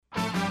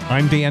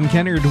I'm Dan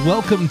Kennard.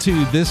 Welcome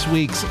to this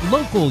week's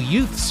local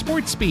youth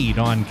sports beat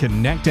on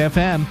Connect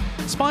FM,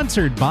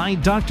 sponsored by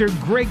Dr.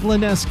 Greg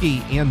Lineski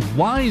and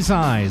Wise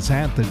Eyes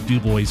at the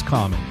DuBois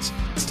Commons.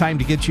 It's time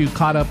to get you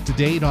caught up to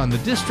date on the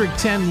District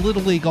 10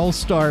 Little League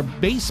All-Star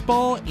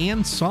Baseball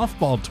and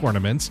Softball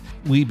tournaments.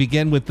 We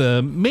begin with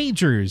the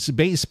Majors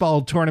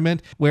Baseball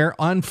Tournament, where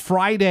on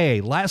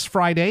last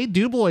Friday,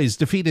 DuBois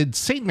defeated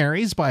St.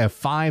 Mary's by a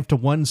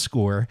 5-1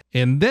 score.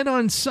 And then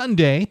on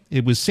Sunday,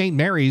 it was St.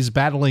 Mary's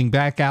battling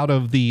back out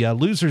of the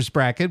losers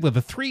bracket with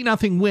a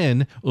 3-0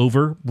 win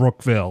over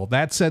Brookville.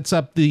 That sets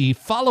up the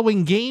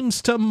following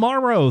games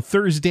tomorrow,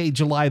 Thursday,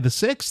 July the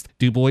 6th.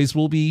 DuBois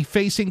will be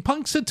facing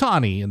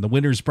Punxsutawney in the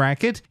winners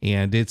bracket,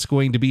 and it's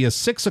going to be a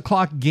 6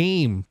 o'clock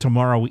game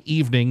tomorrow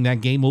evening.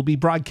 That game will be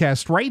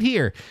broadcast right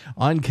here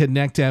on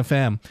Connect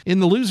FM.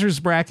 In the losers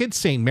bracket,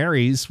 St.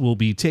 Mary's will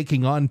be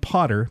taking on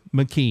Potter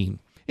McKean.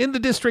 In the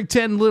District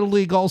 10 Little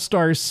League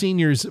All-Star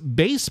Seniors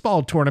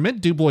Baseball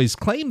Tournament, DuBois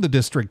claimed the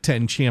District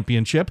 10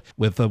 championship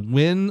with a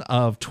win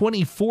of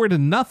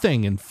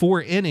 24-0 in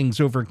 4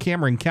 innings over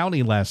Cameron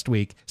County last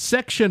week.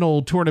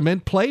 Sectional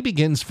tournament play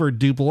begins for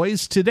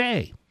DuBois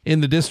today.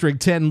 In the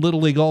District 10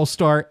 Little League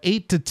All-Star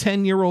 8 to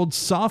 10-year-old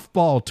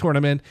softball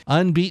tournament,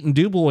 unbeaten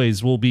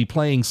DuBois will be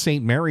playing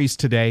St. Mary's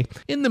today.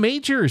 In the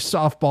major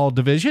softball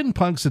division,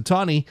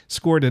 Punxsutawney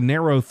scored a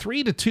narrow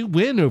 3-2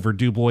 win over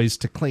DuBois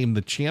to claim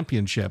the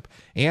championship.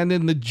 And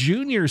in the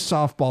junior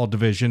softball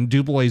division,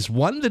 DuBois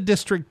won the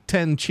District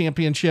 10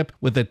 championship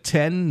with a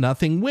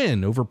 10-0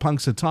 win over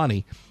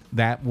Punxsutawney.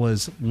 That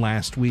was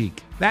last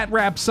week. That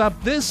wraps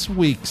up this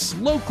week's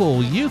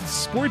local youth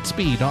sports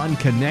beat on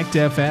Connect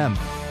FM.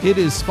 It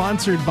is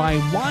sponsored by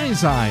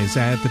Wise Eyes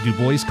at the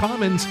DuBois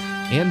Commons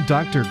and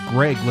Dr.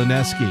 Greg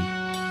Lineski.